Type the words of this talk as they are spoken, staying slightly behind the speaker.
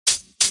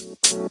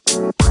Hey,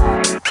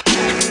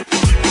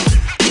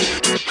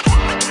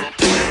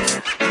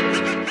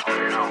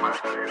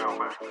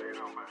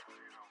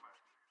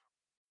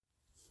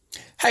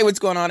 what's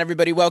going on,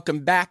 everybody? Welcome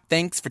back.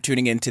 Thanks for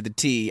tuning in to The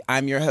Tea.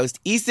 I'm your host,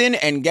 Eason,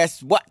 and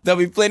guess what? There'll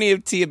be plenty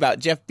of tea about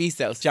Jeff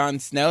Bezos, Jon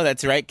Snow,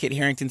 that's right, Kit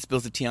Harington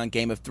spills the tea on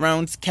Game of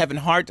Thrones, Kevin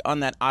Hart on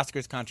that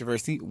Oscars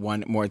controversy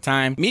one more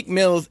time, Meek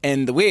Mills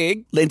and The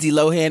Wig, Lindsay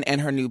Lohan and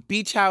her new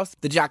beach house,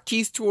 the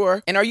Jacquees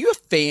tour, and are you a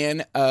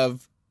fan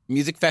of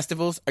music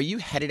festivals? Are you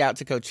headed out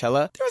to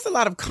Coachella? There was a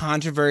lot of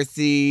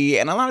controversy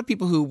and a lot of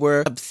people who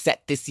were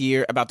upset this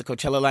year about the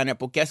Coachella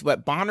lineup. Well, guess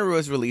what? Bonnaroo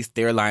has released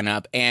their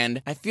lineup,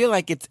 and I feel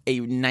like it's a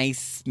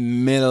nice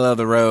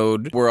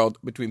middle-of-the-road world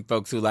between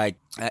folks who like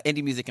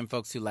indie music and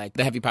folks who like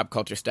the heavy pop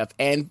culture stuff.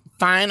 And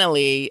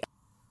finally,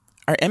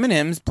 are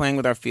M&M's playing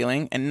with our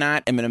feeling? And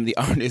not Eminem the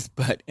artist,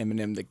 but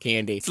Eminem the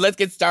candy. So let's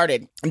get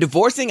started.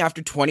 Divorcing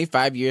after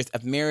 25 years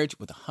of marriage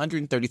with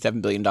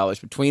 $137 billion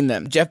between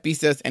them. Jeff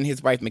Bezos and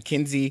his wife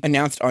Mackenzie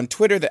announced on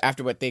Twitter that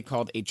after what they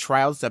called a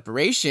trial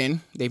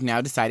separation, they've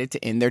now decided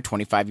to end their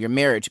 25-year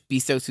marriage.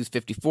 Bezos, who's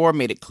 54,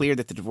 made it clear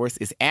that the divorce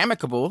is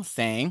amicable,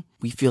 saying,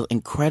 "We feel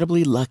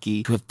incredibly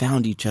lucky to have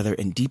found each other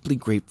and deeply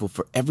grateful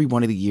for every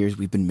one of the years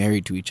we've been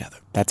married to each other."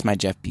 That's my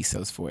Jeff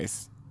Bezos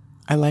voice.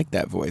 I like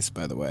that voice,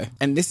 by the way.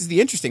 And this is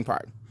the interesting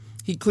part.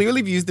 He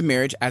clearly views the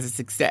marriage as a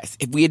success.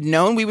 If we had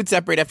known we would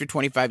separate after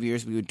 25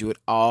 years, we would do it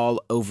all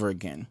over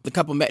again. The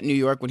couple met in New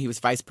York when he was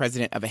vice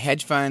president of a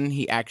hedge fund.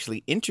 He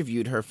actually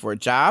interviewed her for a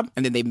job,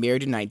 and then they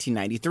married in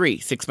 1993.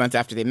 6 months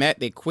after they met,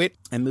 they quit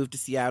and moved to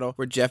Seattle,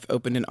 where Jeff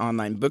opened an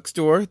online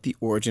bookstore, the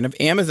origin of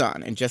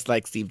Amazon. And just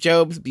like Steve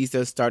Jobs,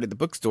 Bezos started the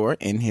bookstore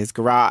in his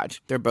garage.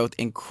 They're both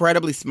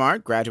incredibly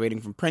smart,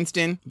 graduating from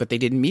Princeton, but they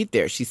didn't meet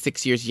there. She's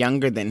 6 years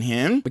younger than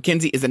him.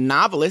 Mackenzie is a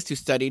novelist who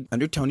studied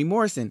under Toni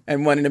Morrison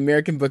and won an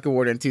American Book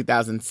Award in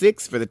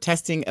 2006 for The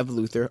Testing of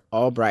Luther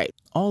Albright.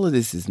 All of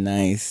this is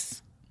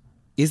nice.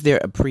 Is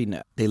there a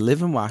prenup? They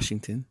live in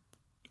Washington,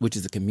 which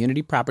is a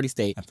community property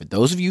state. And for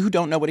those of you who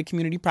don't know what a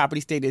community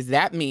property state is,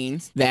 that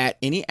means that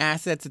any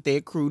assets that they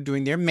accrued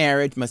during their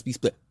marriage must be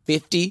split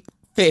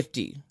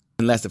 50-50.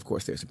 Unless, of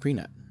course, there's a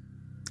prenup.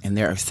 And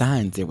there are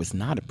signs there was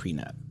not a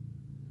prenup.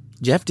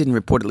 Jeff didn't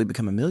reportedly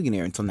become a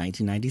millionaire until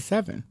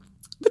 1997.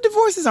 But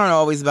divorces aren't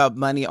always about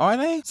money, are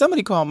they?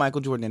 Somebody call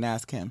Michael Jordan and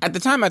ask him. At the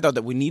time, I thought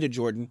that Juanita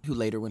Jordan, who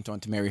later went on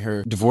to marry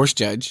her divorce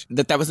judge,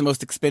 that was the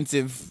most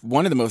expensive,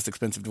 one of the most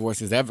expensive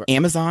divorces ever.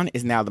 Amazon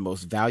is now the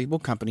most valuable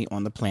company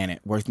on the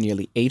planet, worth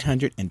nearly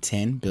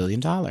 $810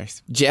 billion.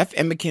 Jeff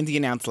and Mackenzie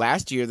announced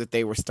last year that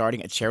they were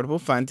starting a charitable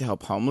fund to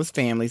help homeless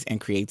families and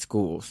create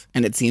schools.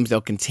 And it seems they'll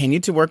continue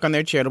to work on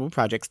their charitable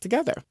projects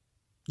together.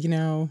 You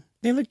know,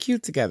 they look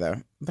cute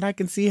together, but I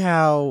can see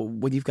how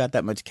when you've got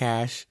that much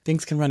cash,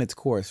 things can run its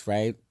course,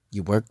 right?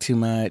 You work too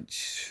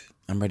much.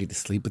 I'm ready to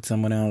sleep with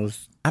someone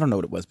else. I don't know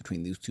what it was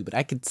between these two, but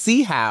I could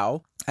see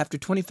how after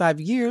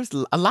 25 years,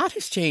 a lot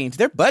has changed.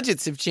 Their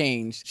budgets have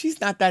changed. She's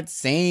not that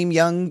same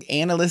young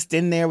analyst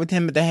in there with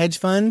him at the hedge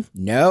fund.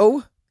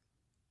 No.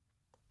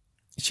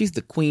 She's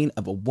the queen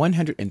of a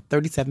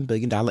 $137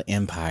 billion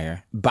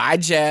empire. Bye,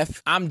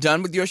 Jeff. I'm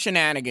done with your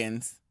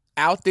shenanigans.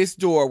 Out this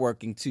door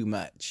working too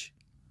much.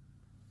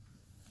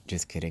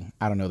 Just kidding.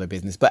 I don't know their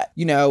business. But,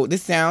 you know,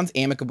 this sounds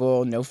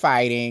amicable. No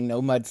fighting,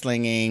 no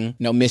mudslinging,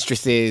 no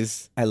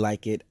mistresses. I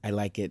like it. I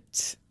like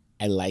it.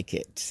 I like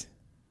it.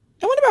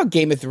 And what about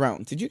Game of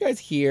Thrones? Did you guys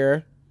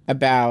hear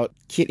about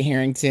Kit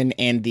Harington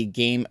and the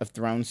Game of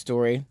Thrones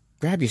story?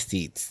 Grab your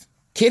seats.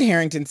 Kit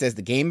Harington says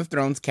the Game of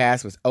Thrones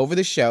cast was over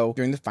the show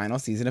during the final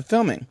season of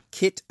filming.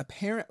 Kit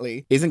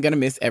apparently isn't going to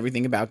miss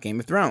everything about Game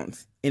of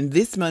Thrones. In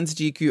this month's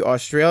GQ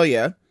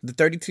Australia, the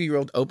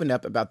 32-year-old opened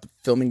up about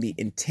filming the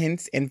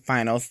intense and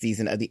final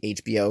season of the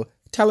HBO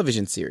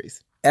television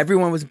series.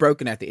 Everyone was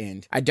broken at the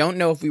end. I don't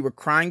know if we were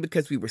crying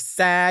because we were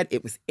sad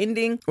it was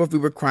ending, or if we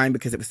were crying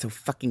because it was so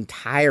fucking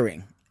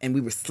tiring and we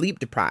were sleep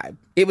deprived.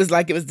 It was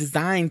like it was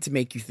designed to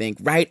make you think,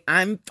 right?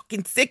 I'm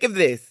fucking sick of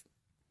this.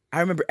 I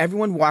remember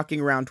everyone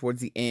walking around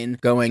towards the end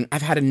going,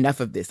 I've had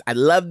enough of this. I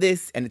love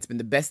this, and it's been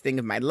the best thing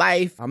of my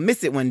life. I'll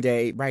miss it one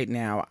day. Right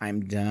now,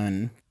 I'm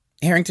done.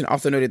 Harington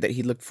also noted that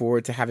he looked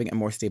forward to having a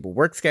more stable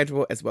work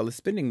schedule, as well as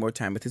spending more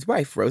time with his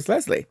wife, Rose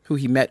Leslie, who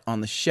he met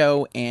on the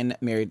show and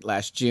married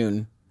last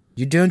June.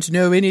 You don't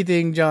know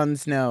anything, Jon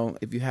Snow.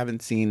 If you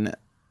haven't seen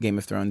Game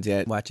of Thrones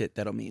yet, watch it.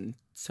 That'll mean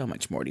so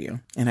much more to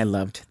you. And I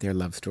loved their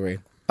love story.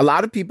 A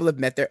lot of people have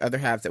met their other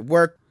halves at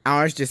work.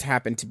 Ours just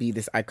happened to be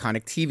this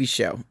iconic TV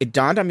show. It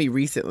dawned on me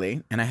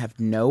recently, and I have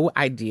no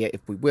idea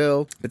if we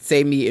will, but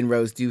say me and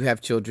Rose do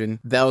have children,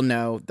 they'll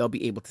know, they'll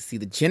be able to see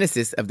the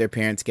genesis of their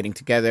parents getting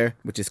together,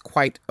 which is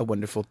quite a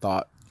wonderful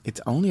thought.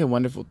 It's only a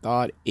wonderful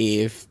thought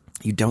if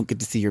you don't get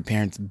to see your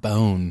parents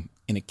bone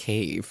in a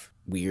cave.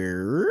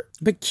 Weird,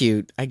 but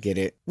cute. I get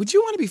it. Would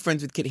you want to be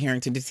friends with Kit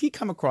Harington? Does he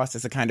come across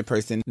as the kind of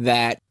person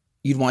that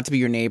you'd want to be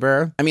your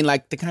neighbor? I mean,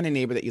 like the kind of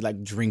neighbor that you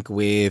like drink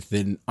with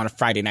and on a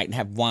Friday night and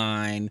have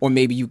wine. Or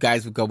maybe you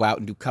guys would go out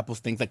and do couples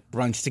things like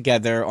brunch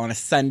together on a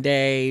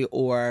Sunday,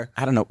 or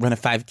I don't know, run a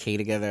 5K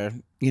together.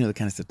 You know, the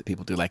kind of stuff that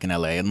people do like in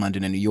LA and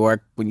London and New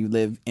York when you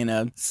live in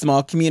a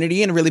small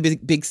community in a really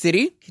big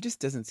city. He just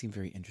doesn't seem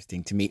very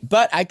interesting to me.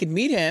 But I could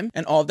meet him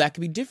and all of that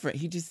could be different.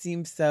 He just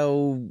seems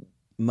so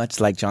much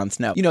like Jon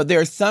Snow. You know, there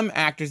are some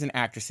actors and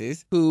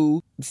actresses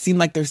who seem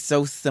like they're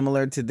so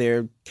similar to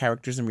their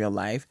characters in real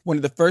life. One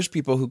of the first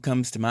people who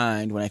comes to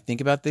mind when I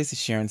think about this is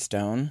Sharon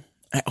Stone.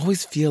 I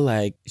always feel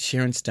like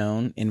Sharon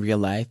Stone in real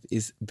life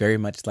is very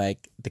much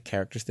like the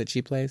characters that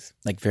she plays.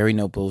 Like very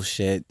no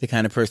bullshit. The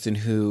kind of person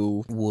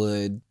who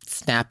would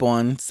snap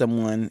on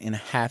someone in a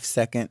half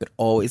second but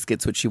always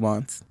gets what she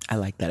wants. I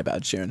like that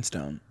about Sharon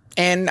Stone.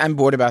 And I'm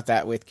bored about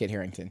that with Kit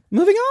Harington.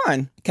 Moving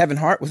on. Kevin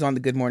Hart was on the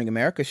Good Morning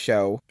America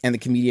show, and the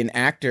comedian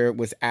actor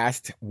was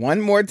asked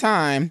one more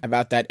time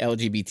about that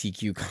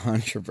LGBTQ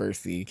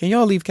controversy. Can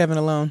y'all leave Kevin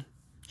alone?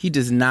 He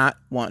does not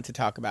want to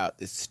talk about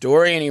this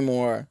story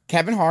anymore.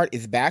 Kevin Hart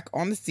is back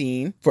on the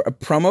scene for a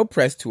promo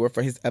press tour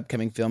for his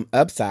upcoming film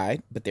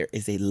Upside, but there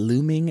is a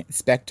looming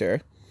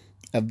specter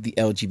of the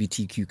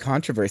LGBTQ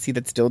controversy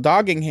that's still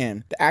dogging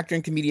him. The actor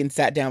and comedian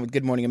sat down with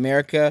Good Morning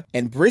America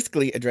and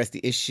briskly addressed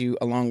the issue,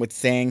 along with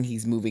saying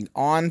he's moving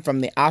on from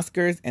the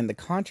Oscars and the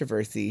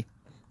controversy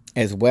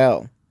as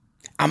well.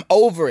 I'm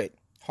over it,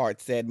 Hart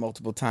said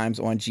multiple times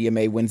on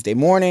GMA Wednesday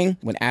morning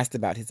when asked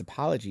about his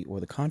apology or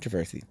the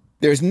controversy.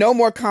 There's no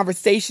more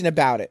conversation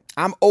about it.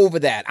 I'm over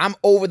that. I'm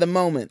over the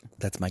moment.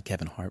 That's my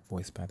Kevin Hart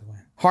voice, by the way.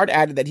 Hart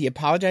added that he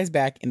apologized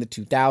back in the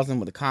 2000s when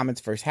the comments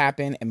first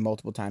happened and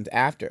multiple times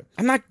after.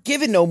 I'm not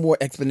giving no more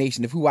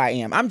explanation of who I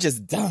am. I'm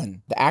just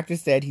done. The actor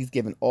said he's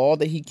given all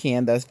that he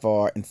can thus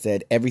far and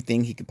said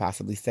everything he could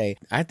possibly say.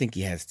 I think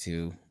he has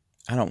to.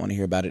 I don't want to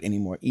hear about it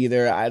anymore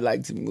either. I'd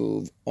like to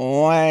move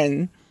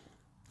on.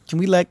 Can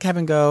we let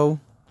Kevin go?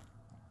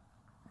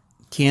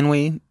 Can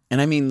we? And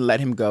I mean, let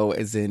him go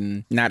as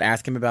in not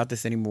ask him about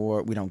this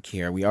anymore. We don't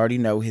care. We already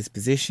know his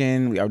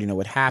position. We already know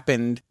what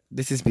happened.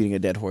 This is beating a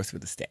dead horse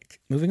with a stick.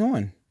 Moving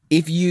on.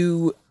 If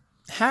you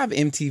have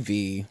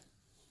MTV,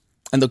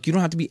 and look, you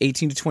don't have to be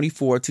 18 to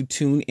 24 to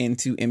tune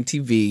into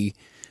MTV.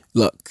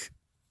 Look,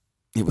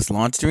 it was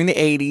launched during the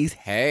 80s.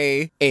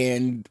 Hey,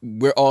 and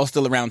we're all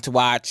still around to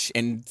watch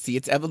and see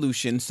its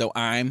evolution. So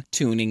I'm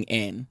tuning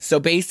in. So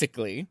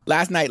basically,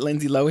 last night,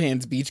 Lindsay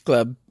Lohan's Beach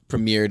Club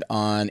premiered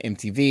on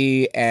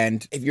MTV.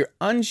 And if you're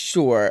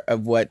unsure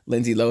of what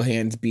Lindsay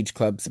Lohan's Beach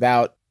Club's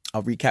about,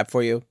 I'll recap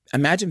for you.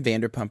 Imagine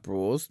Vanderpump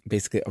Rules,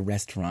 basically a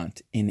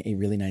restaurant in a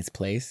really nice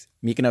place.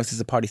 Mykonos is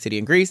a party city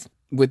in Greece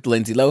with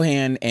Lindsay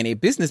Lohan and a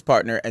business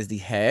partner as the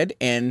head.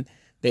 And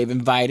they've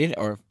invited,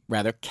 or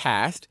rather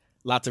cast,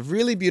 lots of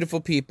really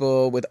beautiful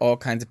people with all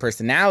kinds of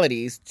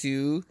personalities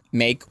to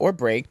make or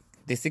break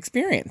this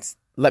experience.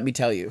 Let me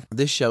tell you,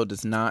 this show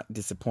does not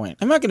disappoint.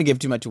 I'm not going to give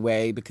too much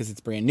away because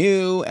it's brand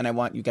new and I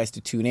want you guys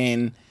to tune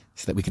in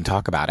so that we can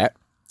talk about it.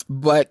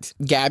 But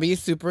Gabby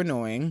is super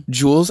annoying.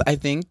 Jules, I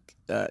think,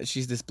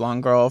 she's this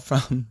blonde girl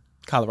from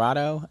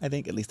Colorado, I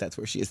think. At least that's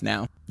where she is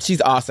now. She's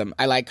awesome.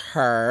 I like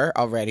her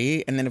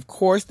already. And then, of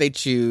course, they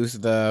choose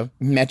the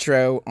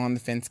Metro on the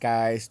Fence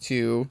guys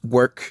to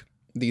work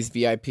these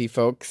VIP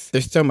folks.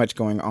 There's so much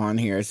going on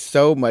here.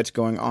 So much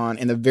going on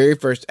in the very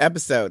first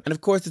episode. And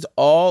of course, it's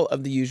all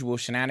of the usual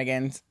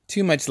shenanigans.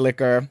 Too much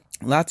liquor,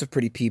 lots of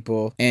pretty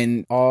people,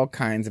 and all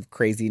kinds of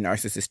crazy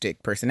narcissistic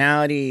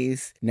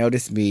personalities.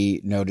 Notice me,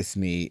 notice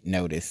me,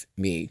 notice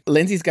me.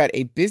 Lindsay's got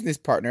a business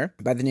partner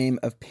by the name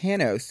of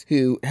Panos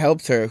who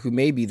helps her, who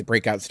may be the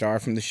breakout star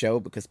from the show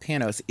because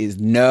Panos is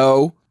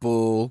no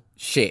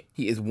bullshit.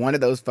 He is one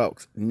of those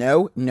folks.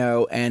 No,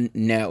 and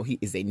no. He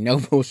is a no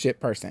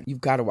bullshit person.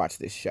 You've got to watch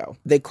this show.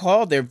 They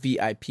call their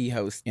VIP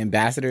hosts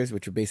ambassadors,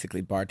 which are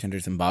basically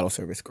bartenders and bottle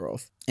service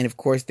girls. And of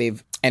course,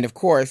 they've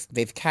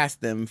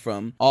cast them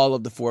from all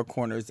of the four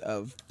corners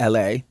of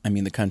LA,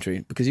 the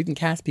country, because you can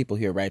cast people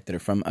here, right, that are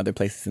from other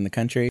places in the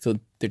country. So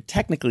they're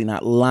technically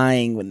not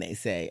lying when they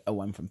say,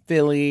 oh, I'm from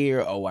Philly,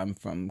 or oh, I'm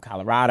from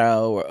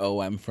Colorado, or oh,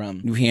 I'm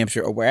from New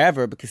Hampshire, or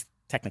wherever, because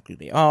technically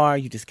they are.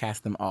 You just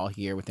cast them all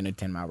here within a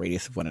 10-mile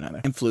radius of one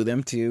another and flew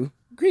them to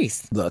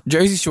Greece. Look,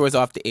 Jersey Shore is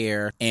off the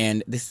air,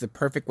 and this is a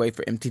perfect way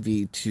for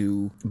MTV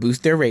to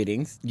boost their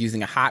ratings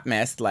using a hot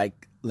mess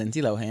like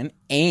Lindsay Lohan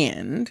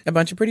and a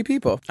bunch of pretty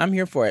people. I'm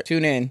here for it.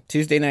 Tune in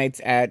Tuesday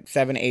nights at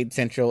 7, 8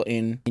 Central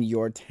in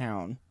your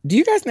town. Do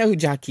you guys know who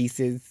Jacquees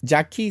is?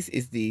 Jacquees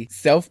is the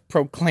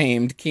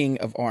self-proclaimed king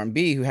of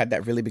R&B who had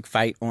that really big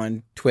fight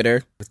on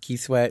Twitter with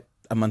Keith Sweat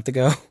a month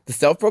ago. The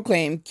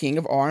self-proclaimed king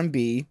of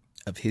R&B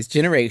of his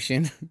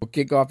generation will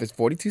kick off his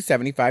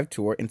 4275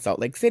 tour in Salt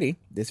Lake City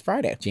this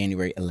Friday,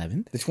 January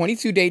 11th. The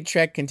 22-day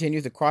trek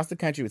continues across the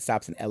country with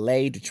stops in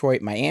LA,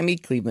 Detroit, Miami,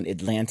 Cleveland,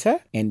 Atlanta,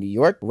 and New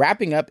York,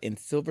 wrapping up in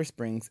Silver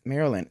Springs,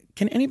 Maryland.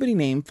 Can anybody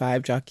name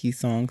 5 Jacquees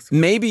songs?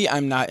 Maybe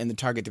I'm not in the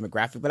target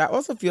demographic, but I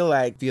also feel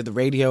like via the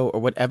radio or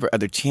whatever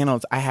other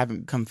channels, I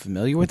haven't become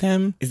familiar with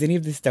him. Is any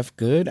of this stuff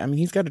good?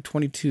 He's got a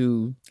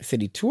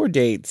 22-city tour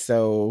date,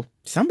 so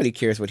somebody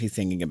cares what he's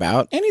singing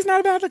about. And he's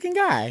not a bad-looking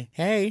guy.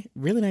 Hey,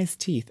 really nice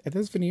teeth. Are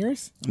those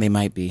veneers? They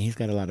might be. He's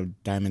got a lot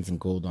of diamonds and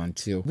gold on,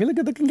 too. Really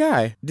good-looking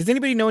guy. Does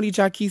anybody know any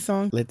Jacquees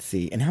songs? Let's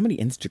see. And how many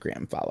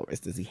Instagram followers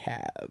does he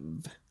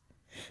have?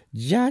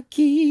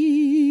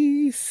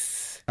 Jaquise.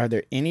 Are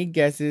there any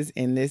guesses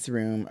in this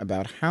room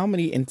about how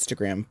many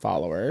Instagram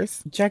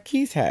followers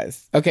Jaquise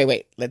has? Okay,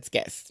 wait, let's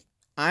guess.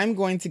 I'm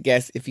going to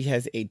guess if he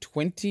has a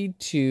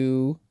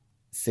 22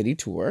 city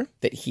tour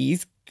that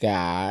he's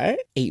got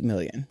 8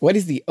 million. What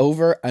is the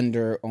over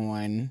under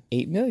on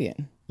 8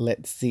 million?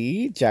 Let's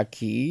see.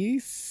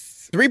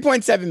 Jaquise.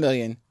 3.7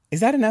 million.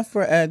 Is that enough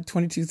for a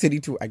 22 city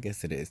tour? I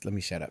guess it is. Let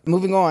me shut up.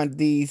 Moving on.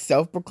 The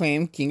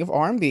self-proclaimed king of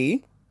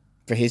R&B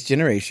for his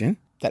generation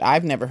that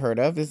I've never heard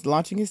of is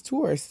launching his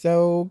tour.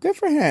 So good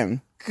for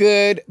him.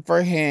 Good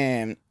for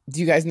him. Do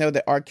you guys know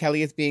that R.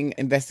 Kelly is being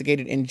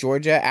investigated in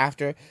Georgia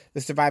after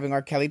the Surviving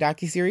R. Kelly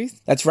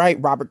docuseries? That's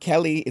right. Robert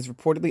Kelly is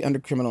reportedly under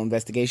criminal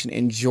investigation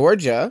in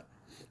Georgia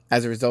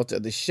as a result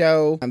of the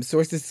show.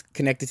 Sources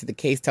connected to the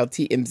case tell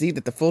TMZ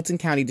that the Fulton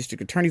County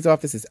District Attorney's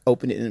Office has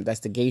opened an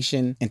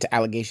investigation into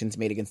allegations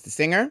made against the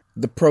singer.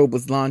 The probe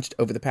was launched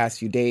over the past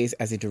few days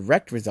as a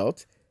direct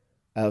result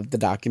of the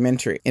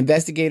documentary.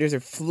 Investigators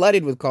are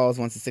flooded with calls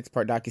once the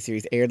 6-part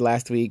docuseries aired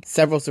last week.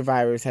 Several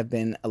survivors have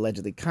been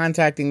allegedly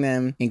contacting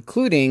them,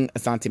 including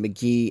Asante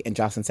McGee and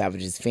Jocelyn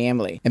Savage's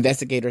family.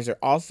 Investigators are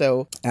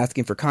also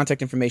asking for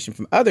contact information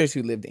from others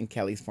who lived in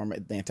Kelly's former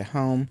Atlanta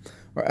home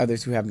or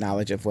others who have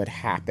knowledge of what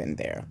happened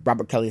there.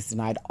 Robert Kelly has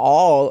denied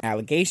all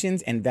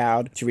allegations and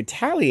vowed to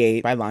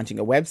retaliate by launching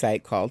a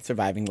website called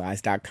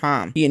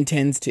survivinglies.com. He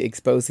intends to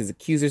expose his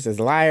accusers as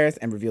liars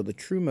and reveal the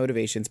true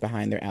motivations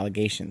behind their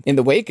allegations. In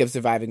the wake of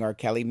Surviving R.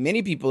 Kelly,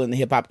 many people in the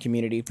hip-hop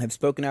community have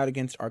spoken out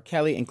against R.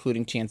 Kelly,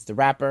 including Chance the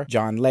Rapper,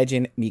 John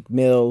Legend, Meek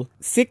Mill,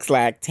 Six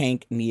Lack,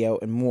 Tank, Neo,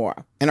 and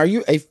more. And are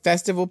you a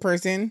festival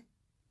person?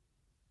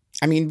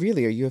 I mean,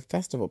 really, are you a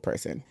festival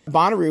person?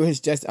 Bonnaroo has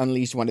just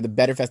unleashed one of the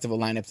better festival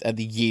lineups of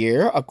the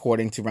year,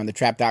 according to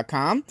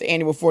RunTheTrap.com. The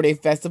annual 4-day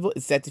festival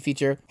is set to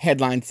feature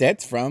headline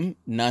sets from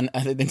none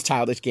other than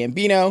Childish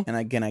Gambino. And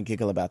again, I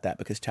giggle about that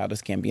because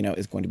Childish Gambino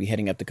is going to be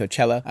heading up the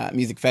Coachella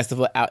Music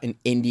Festival out in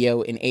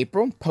Indio in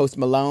April. Post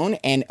Malone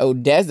and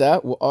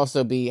Odessa will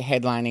also be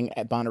headlining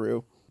at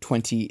Bonnaroo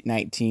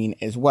 2019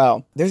 as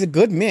well. There's a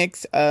good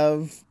mix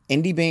of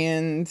indie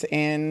bands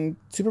and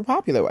super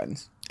popular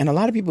ones. And a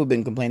lot of people have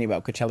been complaining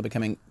about Coachella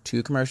becoming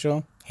too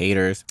commercial.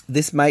 Haters.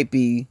 This might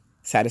be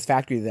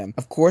satisfactory to them.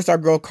 Of course, our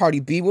girl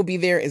Cardi B will be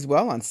there as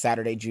well on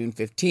Saturday, June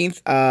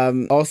 15th.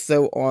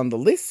 Also on the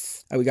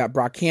list, we got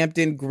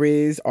Brockhampton,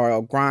 Grizz,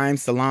 R.L.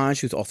 Grimes,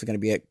 Solange, who's also going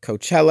to be at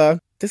Coachella.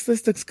 This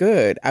list looks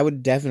good. I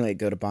would definitely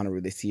go to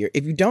Bonnaroo this year.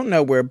 If you don't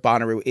know where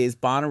Bonnaroo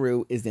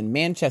is in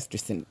Manchester,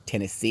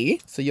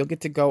 Tennessee. So you'll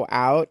get to go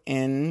out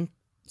and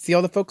see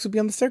all the folks who'll be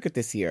on the circuit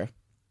this year.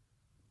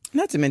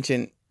 Not to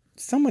mention,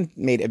 someone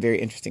made a very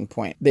interesting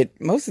point that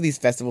most of these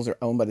festivals are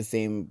owned by the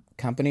same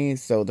company.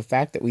 So the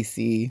fact that we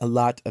see a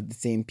lot of the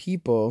same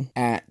people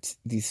at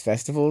these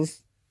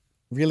festivals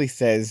really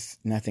says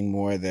nothing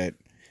more than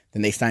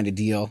they signed a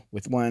deal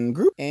with one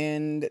group.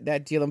 And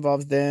that deal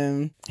involves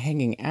them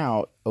hanging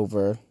out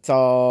over. It's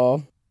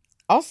all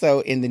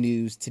also in the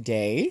news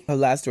today. The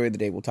last story of the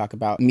day, we'll talk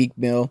about Meek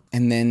Mill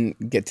and then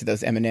get to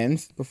those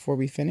M&Ms before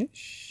we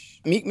finish.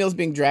 Meek Mill's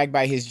being dragged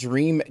by his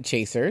dream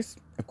chasers.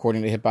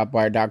 According to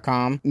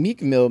hiphopwire.com,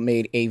 Meek Mill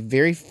made a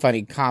very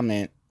funny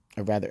comment,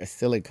 or rather a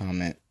silly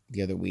comment,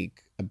 the other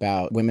week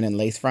about women in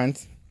lace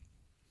fronts.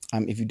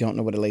 If you don't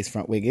know what a lace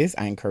front wig is,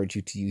 I encourage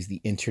you to use the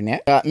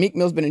internet. Meek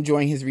Mill's been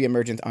enjoying his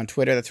reemergence on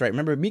Twitter. That's right.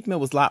 Remember, Meek Mill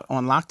was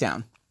on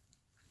lockdown.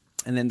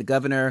 And then the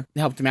governor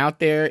helped him out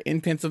there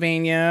in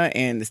Pennsylvania,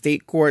 and the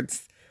state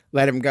courts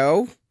let him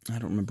go. I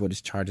don't remember what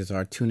his charges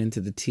are. Tune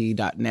into the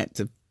T.net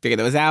to figure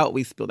those out.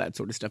 We spill that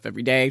sort of stuff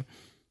every day.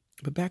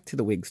 But back to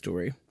the wig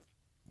story.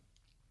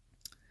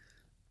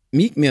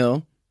 Meek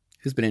Mill,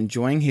 who's been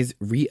enjoying his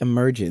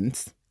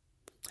reemergence,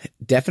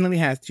 definitely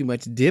has too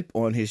much dip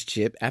on his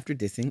chip after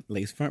dissing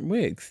lace front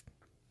wigs.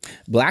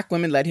 Black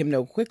women let him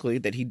know quickly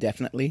that he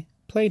definitely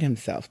played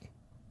himself.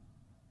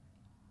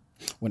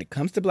 When it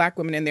comes to black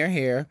women and their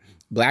hair,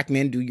 black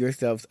men, do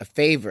yourselves a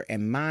favor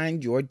and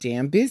mind your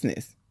damn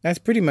business. That's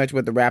pretty much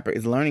what the rapper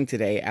is learning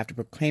today after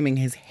proclaiming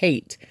his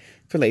hate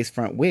for lace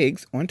front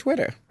wigs on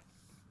Twitter.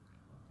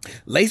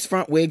 Lace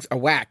front wigs are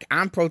whack.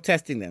 I'm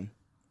protesting them.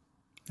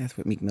 That's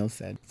what Meek Mill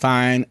said.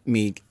 Fine,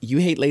 Meek. You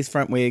hate lace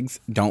front wigs.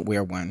 Don't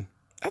wear one.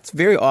 That's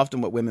very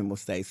often what women will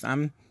say. So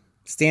I'm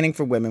standing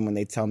for women when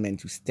they tell men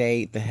to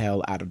stay the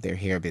hell out of their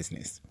hair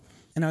business.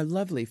 And our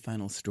lovely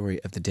final story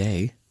of the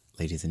day,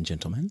 ladies and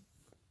gentlemen,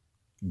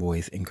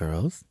 boys and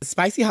girls.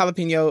 Spicy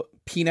jalapeno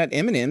peanut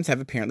M&Ms have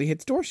apparently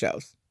hit store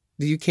shelves.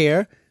 Do you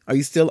care? Are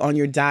you still on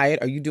your diet?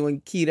 Are you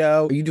doing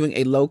keto? Are you doing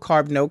a low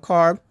carb, no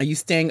carb? Are you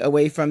staying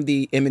away from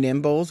the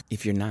M&M bowls?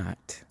 If you're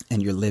not,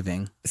 and you're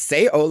living,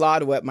 say hola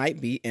to what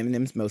might be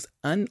M&M's most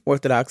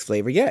unorthodox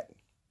flavor yet.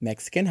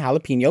 Mexican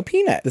jalapeno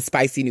peanut. The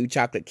spicy new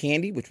chocolate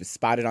candy, which was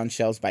spotted on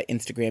shelves by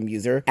Instagram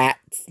user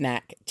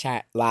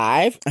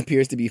 @SnackChatLive,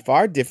 appears to be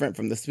far different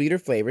from the sweeter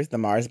flavors the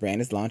Mars brand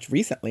has launched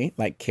recently,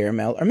 like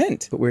caramel or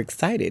mint. But we're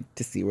excited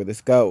to see where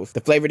this goes. The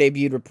flavor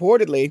debuted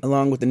reportedly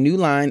along with a new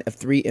line of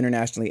 3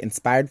 internationally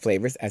inspired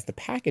flavors as the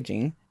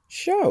packaging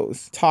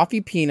shows.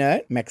 Toffee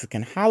peanut,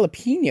 Mexican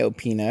jalapeno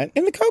peanut,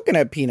 and the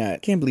coconut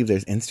peanut. Can't believe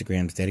there's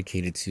Instagrams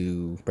dedicated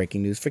to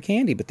breaking news for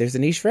candy, but there's a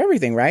niche for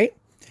everything, right?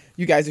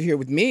 You guys are here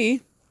with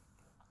me.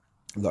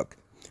 Look,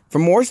 for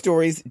more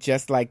stories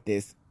just like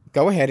this,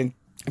 go ahead and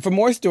for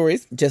more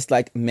stories just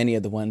like many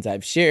of the ones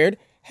I've shared,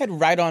 head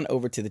right on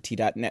over to the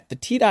T.net. The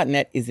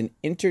T.net is an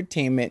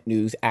entertainment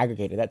news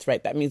aggregator. That's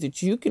right. That means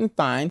that you can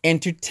find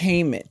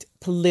entertainment,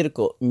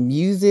 political,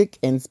 music,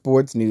 and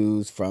sports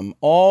news from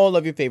all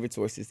of your favorite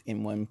sources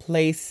in one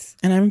place.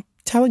 And I'm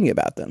telling you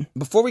about them.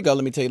 Before we go,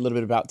 let me tell you a little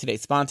bit about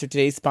today's sponsor.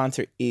 Today's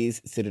sponsor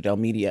is Citadel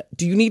Media.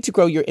 Do you need to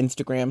grow your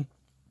Instagram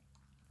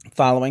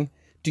following?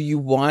 Do you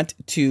want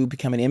to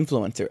become an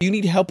influencer? Do you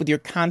need help with your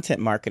content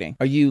marketing?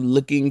 Are you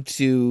looking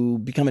to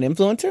become an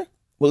influencer?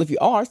 Well, if you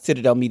are,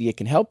 Citadel Media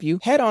can help you.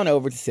 Head on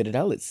over to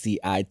Citadel. It's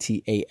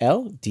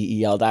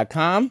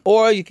CITALDEL.com.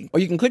 Or you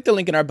can click the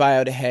link in our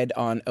bio to head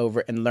on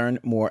over and learn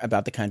more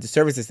about the kinds of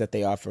services that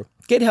they offer.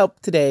 Get help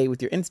today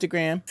with your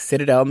Instagram,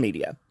 Citadel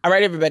Media. All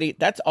right, everybody,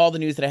 that's all the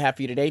news that I have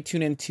for you today.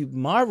 Tune in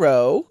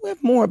tomorrow. We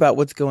have more about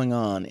what's going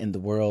on in the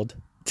world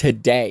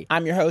today.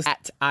 I'm your host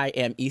at I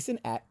Am Eason,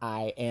 at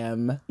I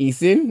Am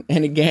Eason.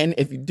 And again,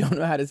 if you don't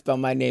know how to spell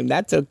my name,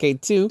 that's okay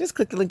too. Just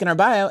click the link in our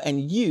bio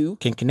and you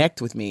can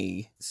connect with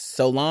me.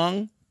 So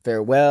long,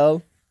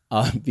 farewell,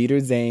 auf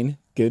Wiedersehen,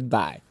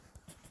 goodbye.